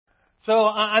So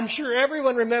I'm sure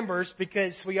everyone remembers,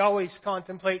 because we always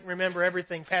contemplate and remember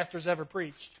everything pastors ever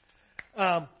preached.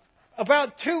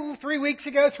 About 3 weeks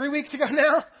ago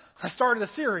now, I started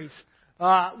a series.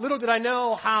 Little did I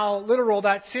know how literal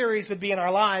that series would be in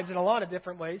our lives in a lot of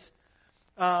different ways.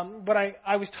 But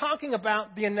I was talking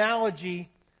about the analogy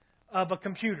of a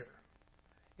computer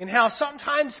and how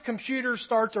sometimes computers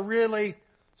start to really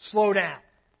slow down.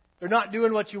 They're not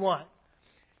doing what you want.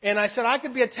 And I said I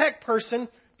could be a tech person,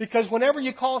 because whenever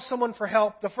you call someone for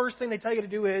help, the first thing they tell you to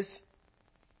do is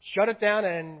shut it down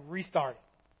and restart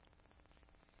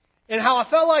it. And how I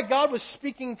felt like God was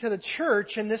speaking to the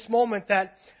church in this moment,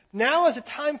 that now is a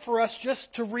time for us just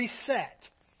to reset.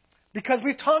 Because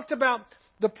we've talked about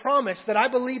the promise that I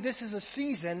believe this is a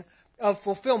season of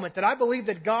fulfillment, that I believe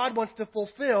that God wants to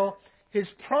fulfill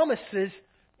His promises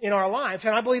in our lives.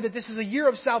 And I believe that this is a year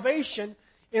of salvation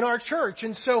in our church.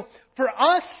 And so for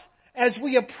us, as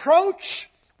we approach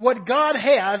what God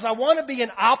has, I want to be in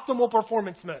optimal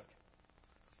performance mode.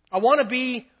 I want to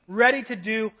be ready to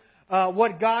do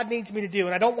what God needs me to do.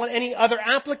 And I don't want any other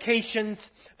applications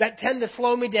that tend to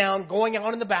slow me down going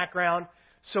on in the background,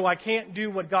 so I can't do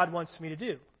what God wants me to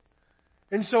do.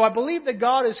 And so I believe that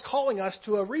God is calling us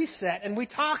to a reset. And we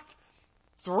talked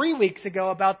 3 weeks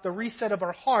ago about the reset of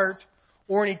our heart,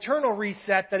 or an eternal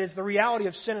reset that is the reality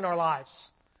of sin in our lives.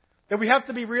 That we have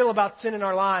to be real about sin in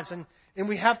our lives, and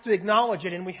we have to acknowledge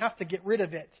it, and we have to get rid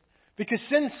of it. Because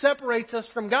sin separates us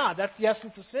from God. That's the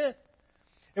essence of sin.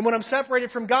 And when I'm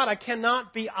separated from God, I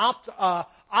cannot be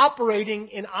operating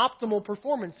in optimal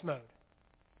performance mode.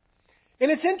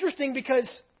 And it's interesting because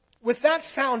with that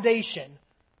foundation,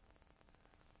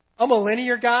 I'm a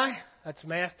linear guy. That's a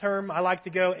math term. I like to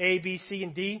go A, B, C,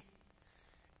 and D.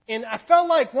 And I felt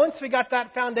like once we got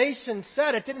that foundation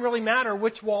set, it didn't really matter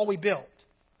which wall we built.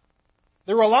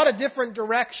 There were a lot of different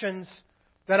directions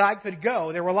that I could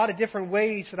go. There were a lot of different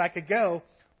ways that I could go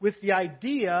with the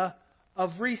idea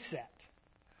of reset.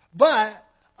 But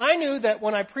I knew that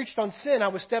when I preached on sin, I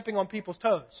was stepping on people's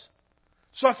toes.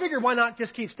 So I figured, why not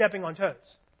just keep stepping on toes?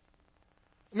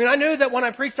 I mean, I knew that when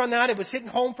I preached on that, it was hitting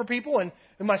home for people and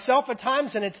myself at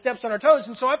times, and it steps on our toes.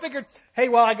 And so I figured, hey,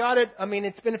 well, I got it. I mean,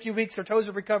 it's been a few weeks. Their toes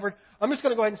have recovered. I'm just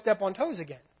going to go ahead and step on toes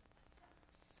again.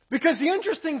 Because the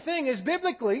interesting thing is,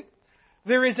 biblically,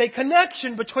 there is a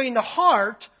connection between the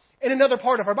heart and another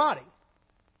part of our body.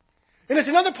 And it's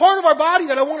another part of our body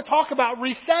that I want to talk about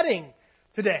resetting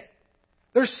today.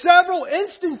 There's several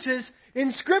instances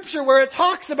in Scripture where it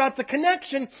talks about the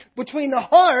connection between the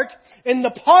heart and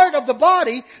the part of the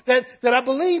body that I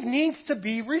believe needs to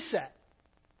be reset.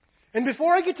 And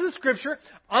before I get to the Scripture,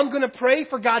 I'm going to pray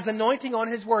for God's anointing on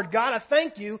His Word. God, I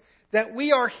thank You that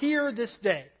we are here this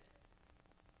day.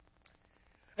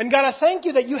 And God, I thank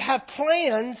You that You have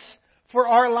plans for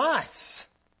our lives.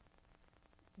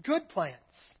 Good plans.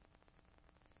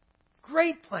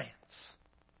 Great plans.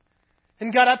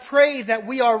 And God, I pray that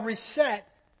we are reset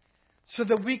so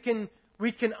that we can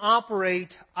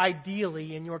operate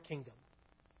ideally in Your kingdom.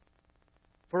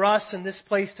 For us in this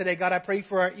place today, God, I pray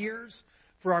for our ears,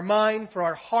 for our mind, for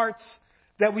our hearts,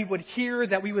 that we would hear,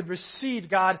 that we would receive,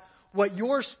 God, what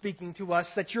You're speaking to us,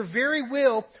 that Your very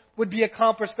will would be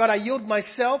accomplished. God, I yield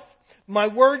myself, my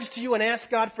words to You, and ask,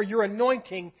 God, for Your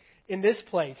anointing in this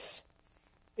place.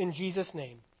 In Jesus'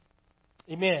 name.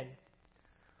 Amen.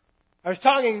 I was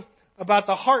talking about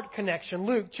the heart connection.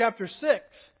 Luke chapter 6,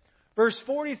 verse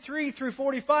 43 through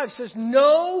 45 says,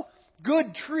 "No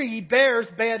good tree bears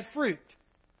bad fruit,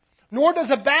 nor does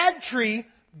a bad tree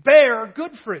bear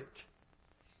good fruit.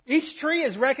 Each tree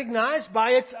is recognized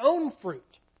by its own fruit.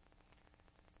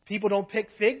 People don't pick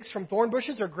figs from thorn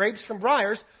bushes or grapes from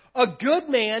briars. A good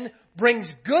man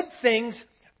brings good things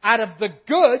out of the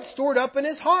good stored up in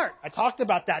his heart." I talked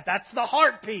about that. That's the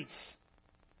heart piece.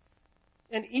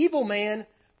 An evil man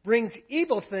brings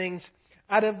evil things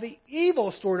out of the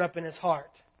evil stored up in his heart.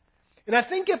 And I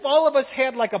think if all of us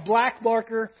had like a black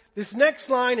marker, this next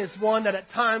line is one that at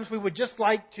times we would just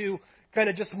like to kind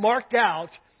of just mark out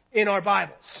in our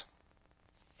Bibles.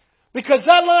 Because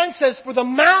that line says, "For the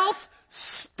mouth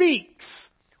speaks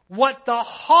what the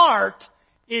heart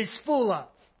is full of."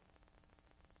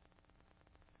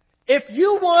 If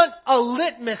you want a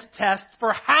litmus test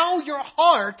for how your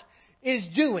heart is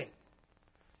doing,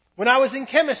 when I was in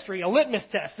chemistry, a litmus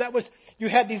test, that was, you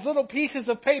had these little pieces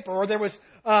of paper, or there was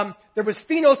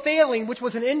phenolphthalein, which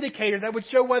was an indicator that would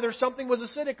show whether something was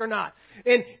acidic or not.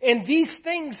 And these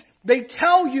things, they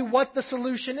tell you what the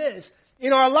solution is.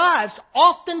 In our lives,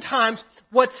 oftentimes,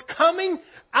 what's coming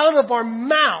out of our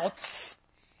mouths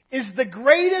is the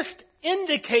greatest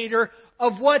indicator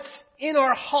of what's in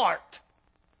our heart.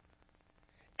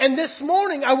 And this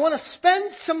morning, I want to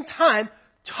spend some time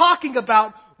talking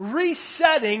about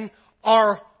resetting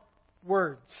our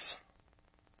words.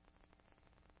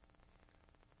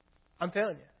 I'm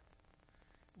telling you,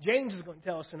 James is going to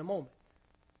tell us in a moment.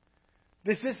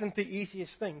 This isn't the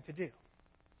easiest thing to do.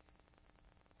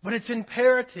 But it's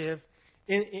imperative,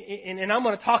 and I'm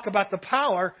going to talk about the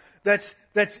power that's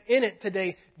in it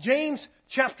today. James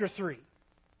chapter 3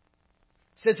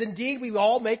 says, "Indeed, we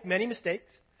all make many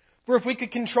mistakes. For if we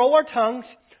could control our tongues,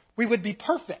 we would be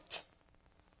perfect.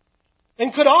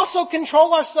 And could also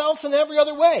control ourselves in every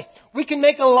other way. We can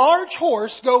make a large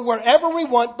horse go wherever we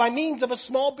want by means of a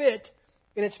small bit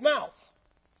in its mouth.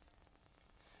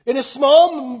 And a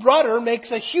small rudder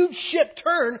makes a huge ship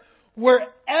turn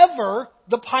wherever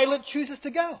the pilot chooses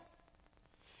to go.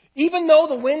 Even though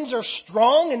the winds are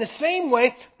strong, in the same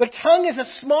way, the tongue is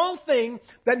a small thing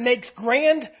that makes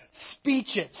grand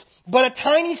speeches. But a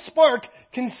tiny spark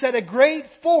can set a great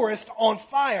forest on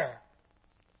fire."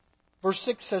 Verse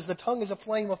 6 says the tongue is a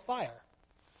flame of fire.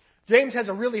 James has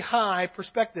a really high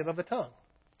perspective of the tongue.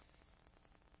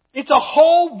 It's a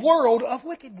whole world of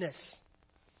wickedness,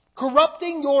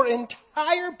 corrupting your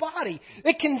entire body.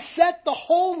 It can set the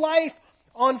whole life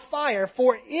on fire,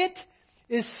 for it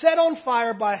is set on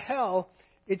fire by hell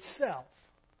itself.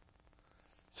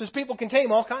 It says people can tame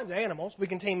all kinds of animals. We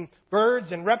can tame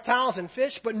birds and reptiles and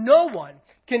fish, but no one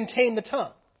can tame the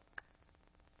tongue.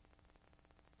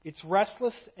 It's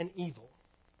restless and evil,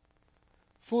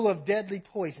 full of deadly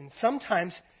poison.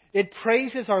 Sometimes it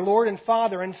praises our Lord and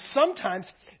Father, and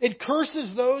sometimes it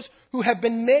curses those who have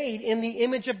been made in the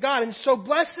image of God. And so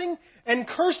blessing and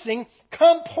cursing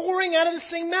come pouring out of the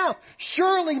same mouth.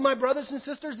 Surely, my brothers and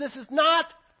sisters, this is not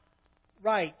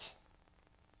right.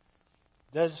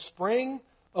 Does a spring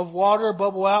of water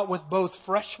bubble out with both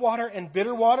fresh water and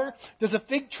bitter water? Does a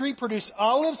fig tree produce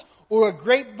olives, or a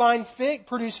grapevine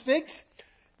produce figs?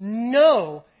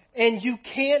 No, and you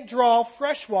can't draw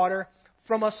fresh water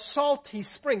from a salty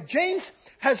spring. James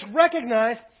has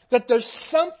recognized that there's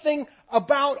something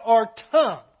about our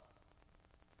tongue.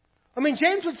 I mean,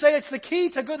 James would say it's the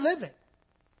key to good living.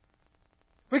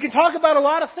 We can talk about a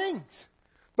lot of things.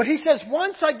 But he says,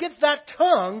 once I get that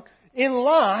tongue in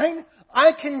line,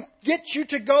 I can get you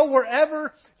to go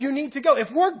wherever you need to go. If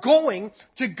we're going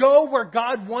to go where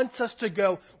God wants us to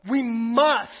go, we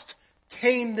must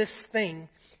tame this thing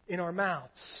in our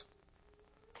mouths.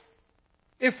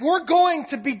 If we're going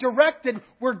to be directed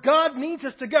where God needs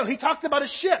us to go, he talked about a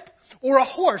ship or a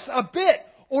horse, a bit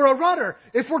or a rudder.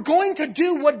 If we're going to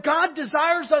do what God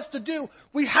desires us to do,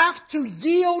 we have to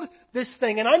yield this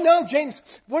thing. And I know James,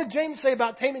 what did James say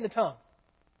about taming the tongue?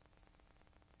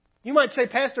 You might say,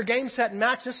 Pastor, James sat and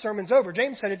Max, this sermon's over.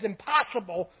 James said it's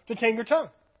impossible to tame your tongue.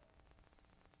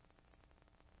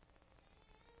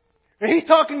 And he's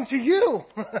talking to you.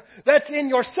 That's in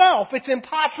yourself. It's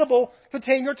impossible to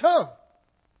tame your tongue.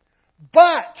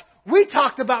 But we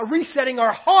talked about resetting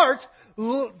our hearts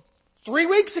 3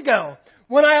 weeks ago.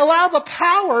 When I allow the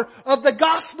power of the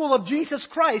gospel of Jesus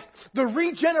Christ, the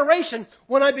regeneration,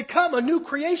 when I become a new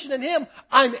creation in Him,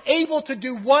 I'm able to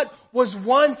do what was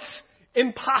once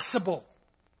impossible.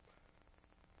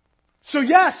 So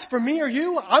yes, for me or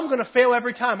you, I'm going to fail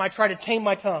every time I try to tame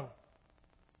my tongue.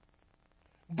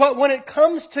 But when it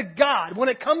comes to God, when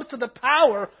it comes to the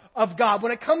power of God,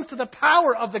 when it comes to the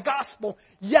power of the gospel,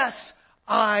 yes,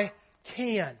 I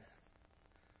can.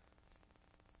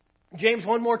 James,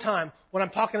 one more time, when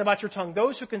I'm talking about your tongue,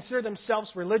 those who consider themselves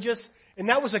religious, and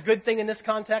that was a good thing in this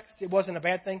context, it wasn't a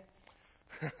bad thing.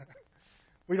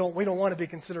 We don't want to be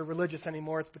considered religious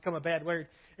anymore. It's become a bad word.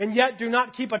 And yet do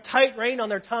not keep a tight rein on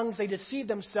their tongues. They deceive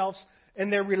themselves,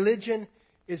 and their religion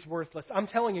is worthless. I'm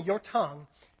telling you, your tongue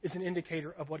is an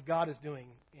indicator of what God is doing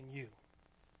in you.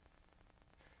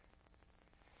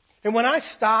 And when I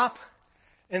stop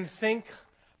and think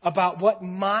about what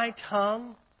my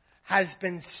tongue has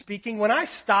been speaking, when I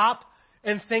stop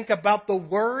and think about the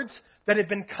words that have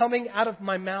been coming out of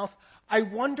my mouth, I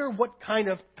wonder what kind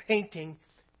of painting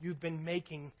you've been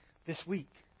making this week.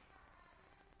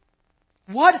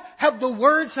 What have the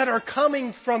words that are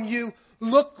coming from you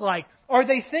look like? Are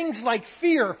they things like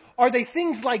fear? Are they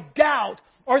things like doubt?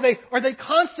 Are they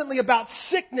constantly about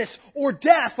sickness or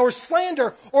death or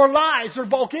slander or lies or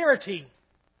vulgarity?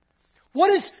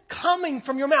 What is coming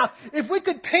from your mouth? If we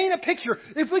could paint a picture,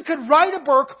 if we could write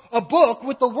a book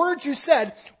with the words you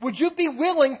said, would you be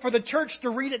willing for the church to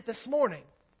read it this morning?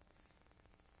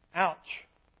 Ouch.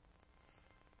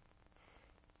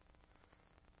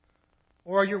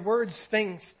 Or are your words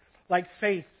things like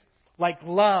faith, like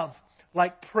love,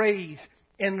 like praise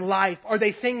and life? Are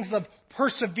they things of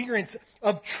perseverance,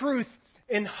 of truth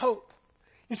and hope?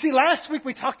 You see, last week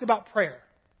we talked about prayer.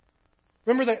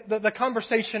 Remember the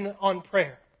conversation on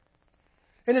prayer.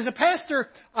 And as a pastor,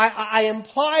 I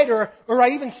implied or I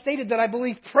even stated that I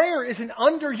believe prayer is an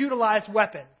underutilized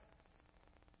weapon.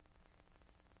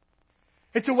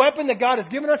 It's a weapon that God has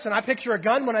given us, and I picture a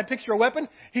gun when I picture a weapon.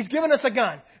 He's given us a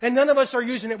gun, and none of us are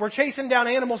using it. We're chasing down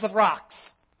animals with rocks.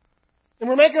 And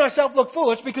we're making ourselves look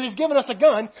foolish because He's given us a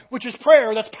gun, which is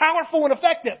prayer, that's powerful and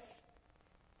effective.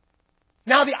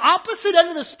 Now, the opposite end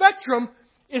of the spectrum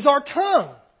is our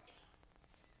tongue.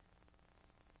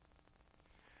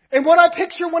 And what I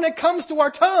picture when it comes to our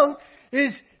tongue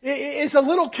is a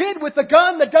little kid with a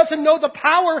gun that doesn't know the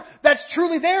power that's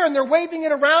truly there, and they're waving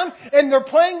it around, and they're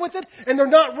playing with it, and they're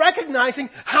not recognizing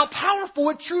how powerful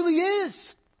it truly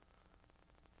is.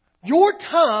 Your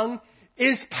tongue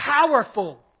is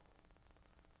powerful.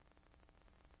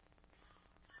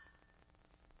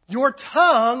 Your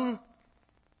tongue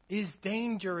is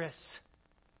dangerous.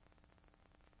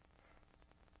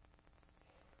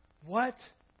 What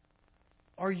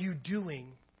are you doing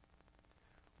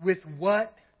with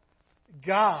what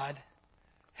God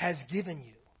has given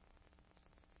you?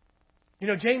 You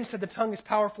know, James said the tongue is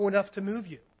powerful enough to move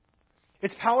you.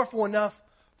 It's powerful enough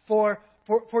for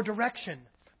direction.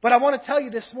 But I want to tell you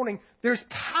this morning, there's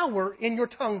power in your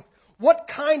tongue. What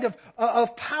kind of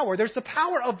power? There's the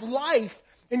power of life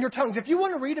in your tongues. If you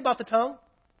want to read about the tongue,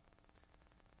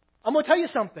 I'm going to tell you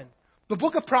something. The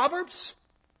book of Proverbs,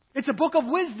 it's a book of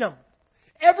wisdom.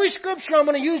 Every scripture I'm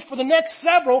going to use for the next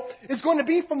several is going to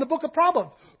be from the book of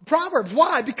Proverbs.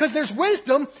 Why? Because there's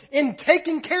wisdom in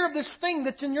taking care of this thing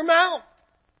that's in your mouth.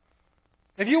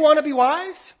 If you want to be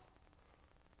wise,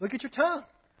 look at your tongue.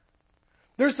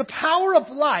 There's the power of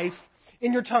life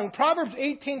in your tongue. Proverbs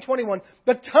 18:21.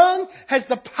 The tongue has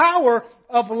the power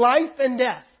of life and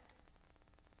death.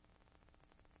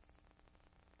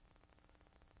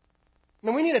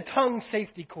 Now, we need a tongue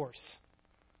safety course.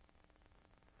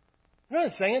 You know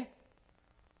what I'm saying?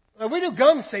 We do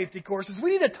gun safety courses.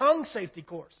 We need a tongue safety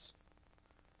course.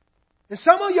 And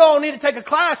some of y'all need to take a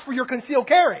class for your concealed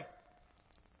carry.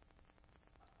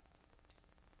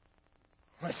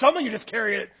 Some of you just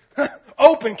carry it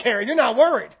open carry. You're not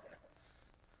worried.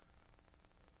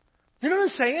 You know what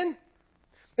I'm saying?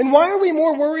 And why are we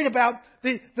more worried about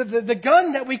the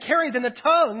gun that we carry than the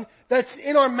tongue that's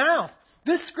in our mouth?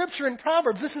 This scripture in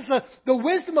Proverbs, this is the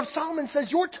wisdom of Solomon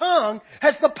says your tongue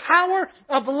has the power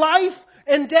of life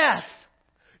and death.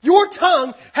 Your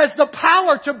tongue has the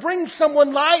power to bring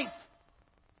someone life.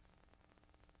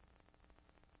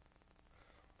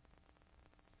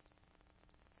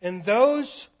 And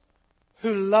those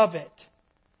who love it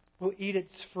will eat its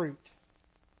fruit.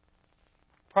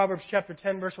 Proverbs chapter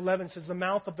 10 verse 11 says the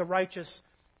mouth of the righteous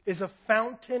is a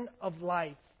fountain of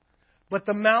life, but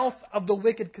the mouth of the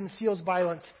wicked conceals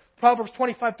violence. Proverbs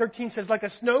 25:13 says, like a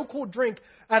snow-cooled drink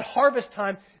at harvest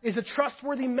time is a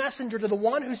trustworthy messenger to the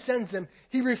one who sends him.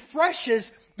 He refreshes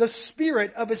the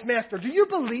spirit of his master. Do you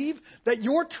believe that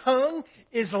your tongue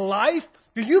is life?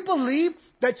 Do you believe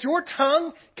that your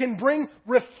tongue can bring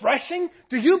refreshing?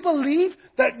 Do you believe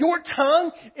that your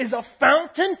tongue is a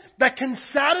fountain that can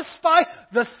satisfy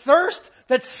the thirst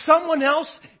that someone else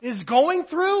is going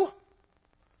through?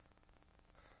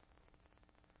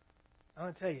 I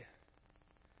want to tell you,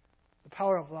 the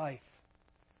power of life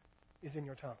is in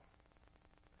your tongue.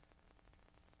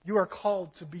 You are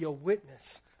called to be a witness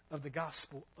of the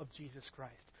gospel of Jesus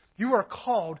Christ. You are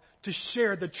called to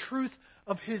share the truth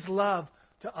of His love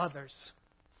to others.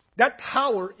 That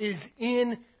power is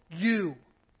in you.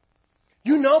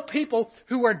 You know people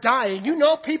who are dying. You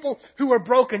know people who are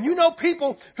broken. You know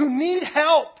people who need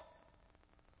help.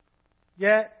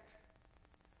 Yet,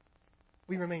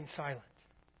 we remain silent.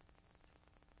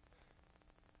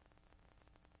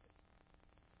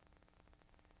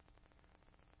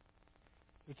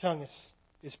 Your tongue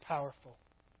is powerful.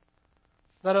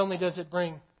 Not only does it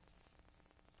bring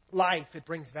life, it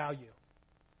brings value.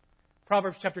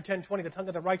 Proverbs chapter 10:20, the tongue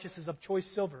of the righteous is of choice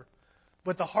silver,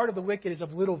 but the heart of the wicked is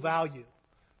of little value.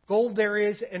 Gold there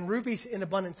is, and rubies in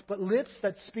abundance, but lips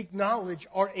that speak knowledge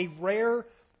are a rare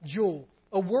jewel.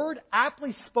 A word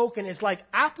aptly spoken is like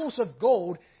apples of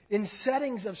gold in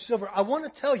settings of silver. I want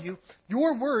to tell you,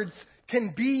 your words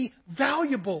can be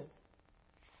valuable.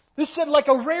 This said, like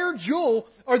a rare jewel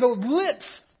are the lips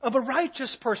of a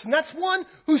righteous person. That's one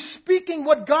who's speaking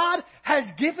what God has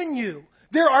given you.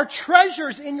 There are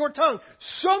treasures in your tongue.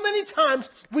 So many times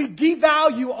we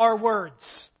devalue our words.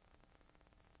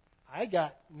 I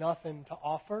got nothing to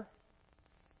offer.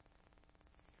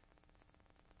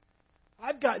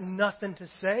 I've got nothing to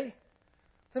say.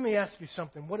 Let me ask you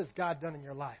something. What has God done in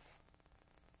your life?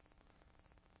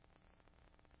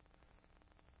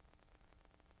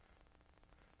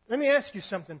 Let me ask you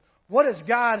something. What has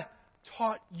God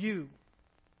taught you?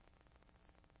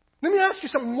 Let me ask you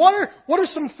something. What are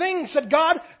some things that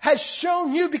God has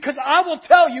shown you? Because I will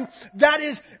tell you that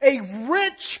is a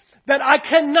rich that I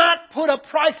cannot put a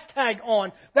price tag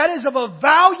on. That is of a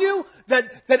value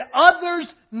that others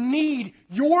need.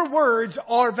 Your words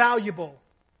are valuable.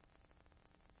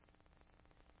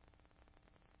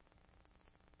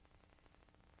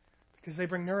 Because they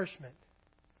bring nourishment.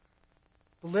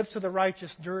 The lips of the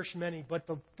righteous nourish many, but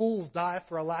the fools die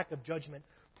for a lack of judgment.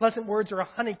 Pleasant words are a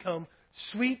honeycomb,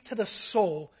 sweet to the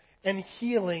soul and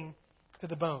healing to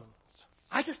the bones.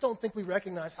 I just don't think we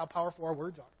recognize how powerful our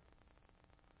words are.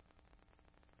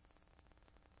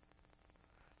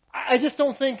 I just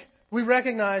don't think we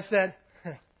recognize that,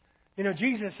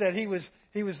 Jesus said He was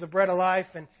the bread of life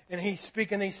and He's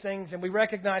speaking these things, and we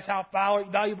recognize how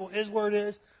valuable His word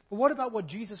is. But what about what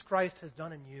Jesus Christ has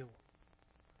done in you?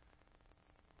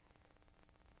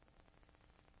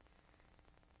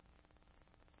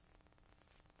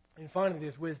 And finally,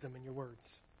 there's wisdom in your words.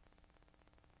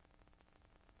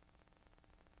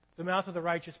 The mouth of the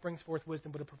righteous brings forth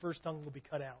wisdom, but a perverse tongue will be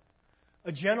cut out.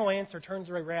 A gentle answer turns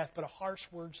away wrath, but a harsh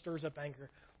word stirs up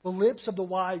anger. The lips of the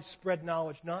wise spread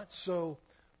knowledge, not so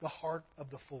the heart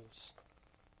of the fools.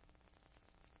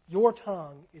 Your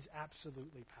tongue is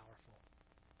absolutely powerful.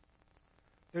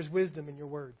 There's wisdom in your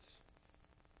words.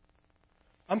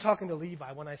 I'm talking to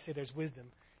Levi when I say there's wisdom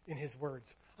in his words.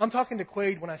 I'm talking to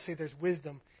Quade when I say there's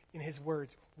wisdom in his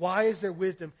words. Why is there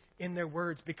wisdom in their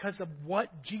words? Because of what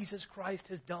Jesus Christ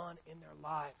has done in their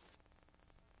life.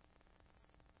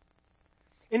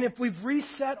 And if we've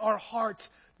reset our hearts,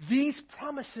 these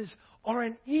promises are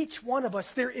in each one of us.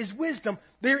 There is wisdom.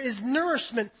 There is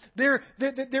nourishment. There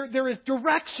is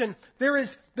direction. There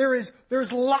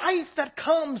is life that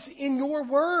comes in your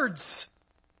words.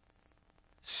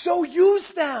 So use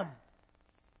them.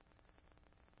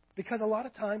 Because a lot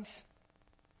of times,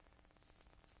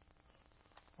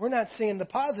 we're not seeing the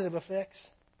positive effects,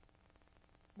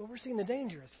 but we're seeing the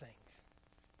dangerous things.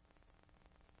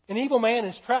 An evil man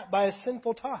is trapped by his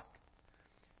sinful talk,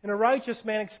 and a righteous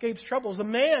man escapes troubles. A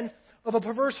man of a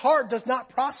perverse heart does not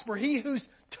prosper. He whose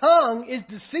tongue is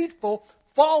deceitful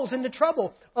falls into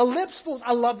trouble. I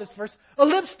love this verse. A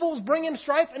lips full bring him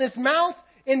strife, and his mouth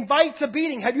invites a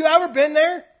beating. Have you ever been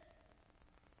there?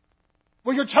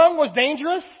 Where your tongue was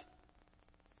dangerous?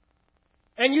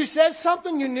 And you said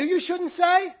something you knew you shouldn't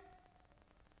say?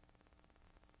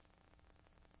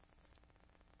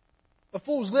 A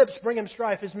fool's lips bring him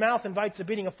strife. His mouth invites a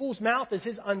beating. A fool's mouth is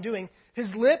his undoing. His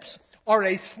lips are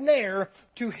a snare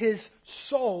to his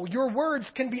soul. Your words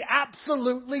can be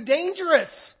absolutely dangerous.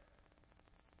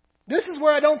 This is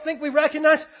where I don't think we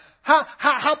recognize how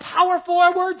powerful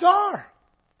our words are.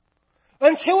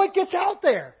 Until it gets out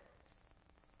there.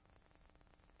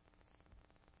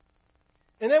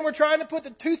 And then we're trying to put the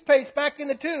toothpaste back in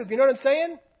the tube. You know what I'm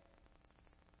saying?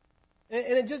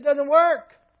 And it just doesn't work.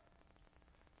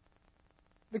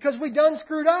 Because we done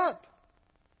screwed up.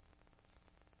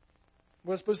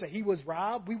 We're supposed to say, he was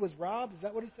robbed, we was robbed. Is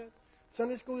that what he said?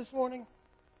 Sunday school this morning?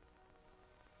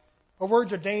 Our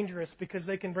words are dangerous because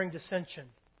they can bring dissension.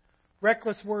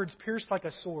 Reckless words pierce like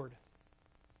a sword.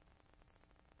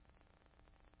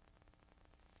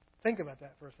 Think about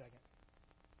that for a second.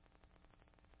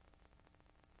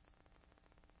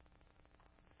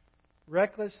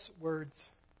 Reckless words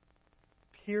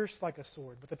pierce like a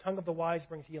sword, but the tongue of the wise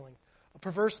brings healing. A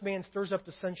perverse man stirs up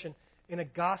dissension, and a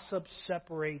gossip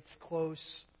separates close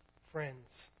friends.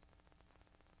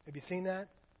 Have you seen that?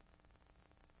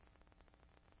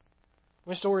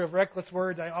 One story of reckless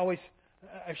words,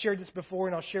 I've shared this before,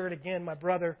 and I'll share it again. My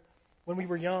brother, when we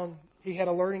were young, he had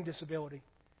a learning disability.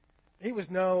 He was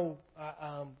no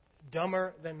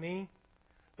dumber than me,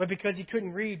 but because he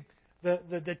couldn't read,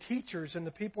 the teachers and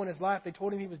the people in his life, they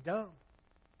told him he was dumb.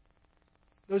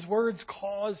 Those words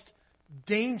caused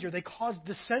danger. They caused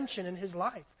dissension in his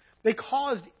life. They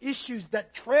caused issues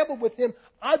that traveled with him,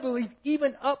 I believe,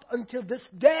 even up until this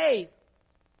day.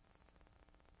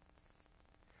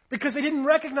 Because they didn't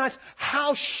recognize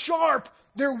how sharp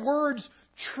their words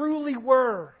truly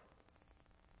were.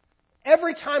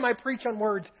 Every time I preach on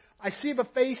words, I see the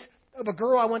face of a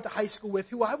girl I went to high school with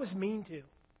who I was mean to.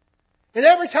 And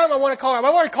every time I want to call her, I've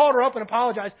already called her up and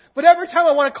apologized, but every time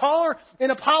I want to call her and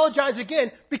apologize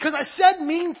again because I said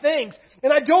mean things,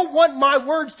 and I don't want my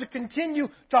words to continue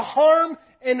to harm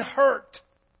and hurt.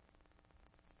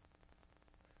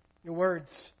 Your words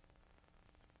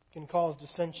can cause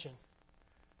dissension,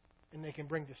 and they can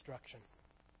bring destruction.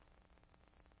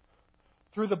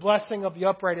 Through the blessing of the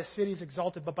upright, a city is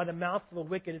exalted, but by the mouth of the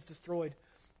wicked it's destroyed.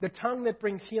 The tongue that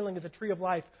brings healing is a tree of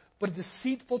life, but a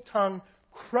deceitful tongue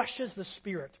crushes the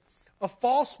spirit. A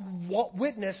false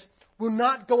witness will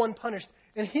not go unpunished,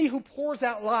 and he who pours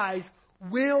out lies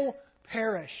will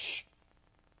perish.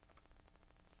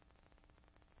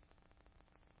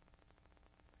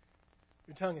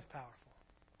 Your tongue is powerful.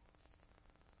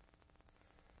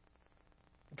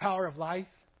 The power of life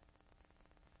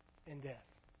and death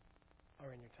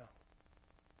are in your tongue.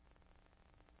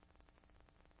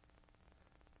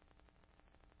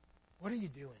 What are you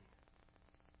doing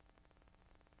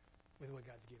with what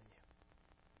God's given you?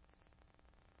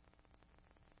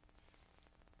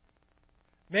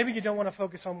 Maybe you don't want to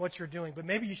focus on what you're doing, but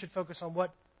maybe you should focus on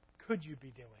what could you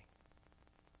be doing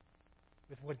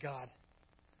with what God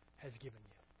has given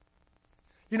you.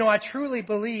 You know, I truly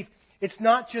believe it's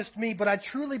not just me, but I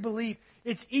truly believe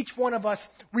it's each one of us.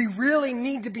 We really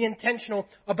need to be intentional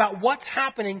about what's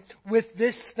happening with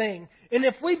this thing. And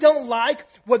if we don't like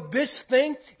what this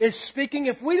thing is speaking,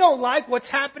 if we don't like what's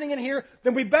happening in here,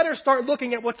 then we better start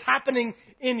looking at what's happening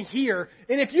in here.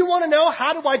 And if you want to know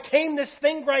how do I tame this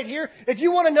thing right here, if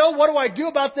you want to know what do I do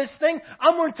about this thing,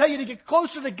 I'm going to tell you to get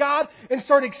closer to God and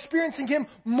start experiencing Him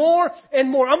more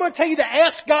and more. I'm going to tell you to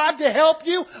ask God to help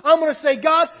you. I'm going to say,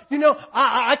 God, you know,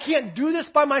 I can't do this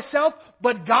by myself,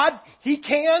 but God, He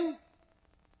can.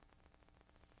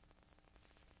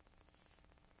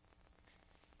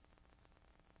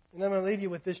 And I'm going to leave you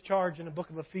with this charge in the book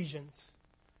of Ephesians.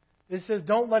 It says,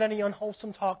 don't let any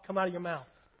unwholesome talk come out of your mouth,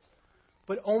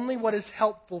 but only what is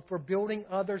helpful for building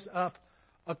others up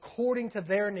according to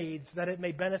their needs, that it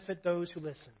may benefit those who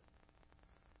listen.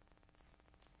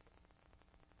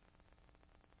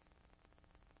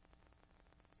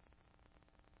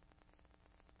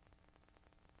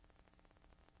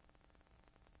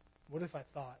 What if I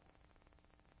thought,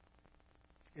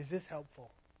 is this helpful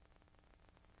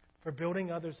for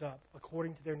building others up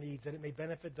according to their needs, that it may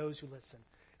benefit those who listen?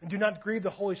 And do not grieve the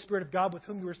Holy Spirit of God, with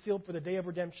whom you are sealed for the day of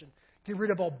redemption. Get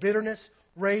rid of all bitterness,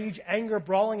 rage, anger,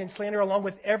 brawling, and slander, along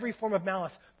with every form of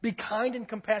malice. Be kind and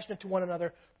compassionate to one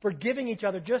another, forgiving each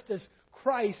other, just as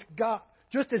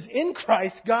in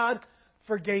Christ God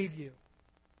forgave you.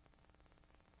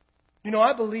 You know,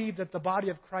 I believe that the body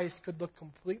of Christ could look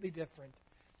completely different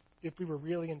if we were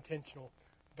really intentional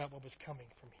about what was coming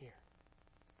from here.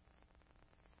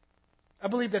 I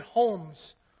believe that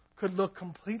homes could look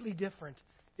completely different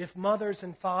if mothers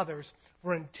and fathers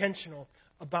were intentional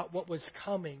about what was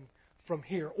coming from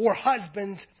here, or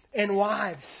husbands and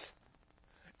wives.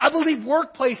 I believe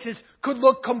workplaces could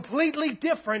look completely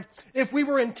different if we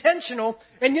were intentional.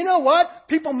 And you know what?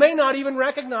 People may not even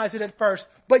recognize it at first,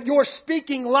 but you're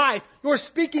speaking life, you're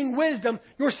speaking wisdom,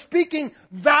 you're speaking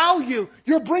value,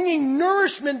 you're bringing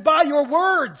nourishment by your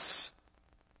words.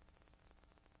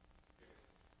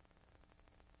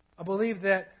 I believe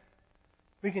that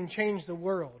we can change the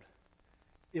world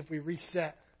if we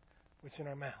reset what's in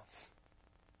our mouths.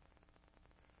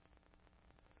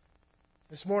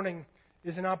 This morning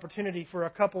is an opportunity for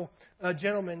a couple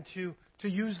gentlemen to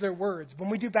use their words. When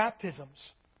we do baptisms,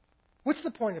 what's the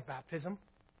point of baptism?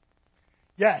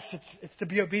 Yes, it's to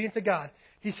be obedient to God.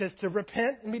 He says to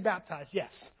repent and be baptized,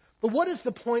 yes. But what is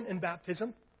the point in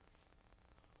baptism?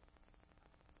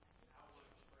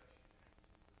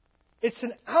 It's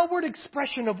an outward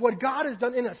expression of what God has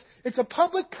done in us. It's a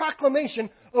public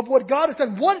proclamation of what God has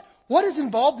done. What is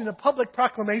involved in a public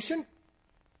proclamation?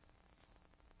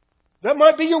 That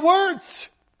might be your words.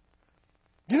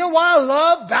 You know why I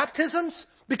love baptisms?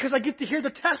 Because I get to hear the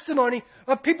testimony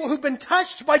of people who've been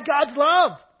touched by God's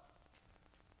love.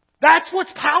 That's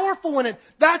what's powerful in it.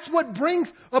 That's what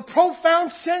brings a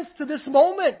profound sense to this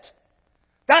moment.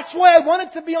 That's why I want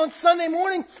it to be on Sunday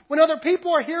morning when other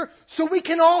people are here so we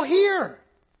can all hear.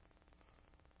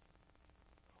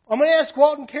 I'm going to ask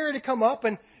Walt and Carrie to come up,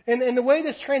 and the way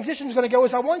this transition is going to go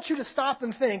is I want you to stop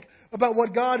and think about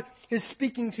what God is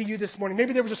speaking to you this morning.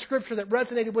 Maybe there was a scripture that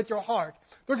resonated with your heart.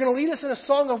 They're going to lead us in a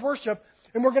song of worship,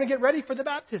 and we're going to get ready for the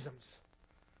baptisms.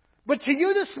 But to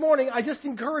you this morning, I just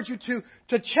encourage you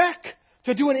to check,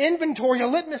 to do an inventory, a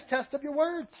litmus test of your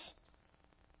words.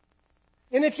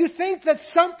 And if you think that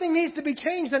something needs to be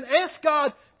changed, then ask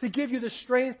God to give you the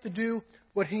strength to do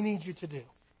what He needs you to do.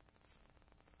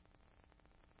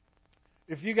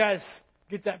 If you guys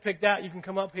get that picked out, you can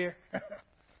come up here.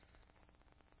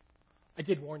 I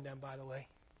did warn them, by the way.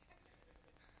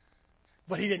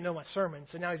 But he didn't know my sermon,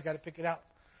 so now he's got to pick it out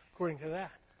according to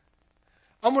that.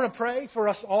 I'm going to pray for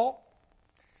us all.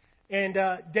 And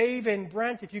Dave and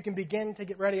Brent, if you can begin to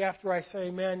get ready after I say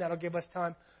amen, that'll give us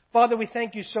time. Father, we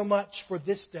thank you so much for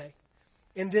this day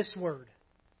and this word.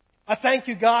 I thank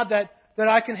you, God, that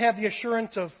I can have the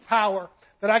assurance of power,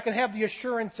 that I can have the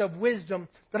assurance of wisdom,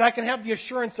 that I can have the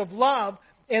assurance of love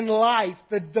and life,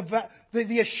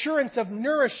 the assurance of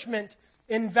nourishment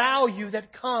and value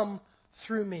that come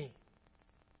through me.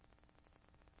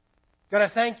 God, I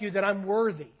thank you that I'm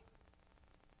worthy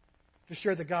to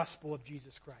share the gospel of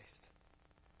Jesus Christ.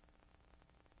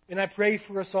 And I pray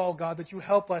for us all, God, that you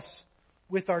help us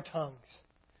with our tongues.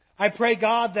 I pray,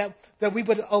 God, that we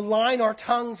would align our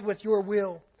tongues with your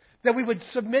will, that we would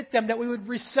submit them, that we would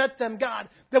reset them, God,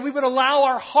 that we would allow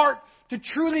our heart to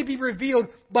truly be revealed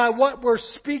by what we're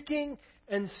speaking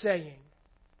and saying.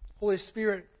 Holy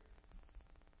Spirit,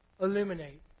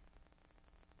 illuminate.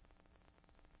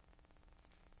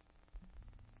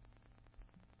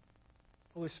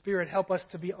 Holy Spirit, help us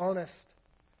to be honest.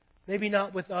 Maybe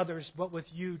not with others, but with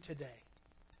you today.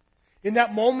 In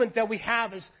that moment that we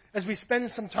have as we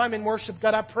spend some time in worship,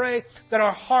 God, I pray that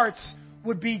our hearts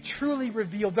would be truly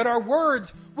revealed, that our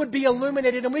words would be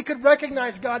illuminated, and we could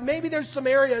recognize, God, maybe there's some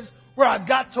areas where I've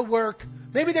got to work.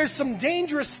 Maybe there's some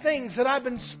dangerous things that I've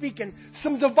been speaking,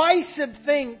 some divisive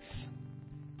things,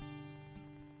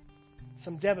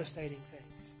 some devastating things.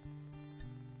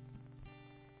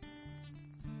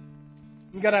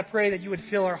 And God, I pray that you would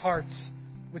fill our hearts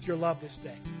with your love this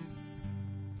day.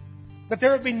 That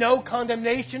there would be no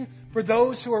condemnation for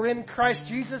those who are in Christ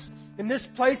Jesus in this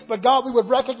place, but God, we would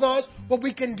recognize what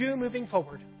we can do moving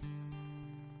forward.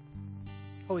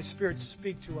 Holy Spirit,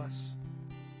 speak to us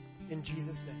in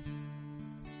Jesus' name.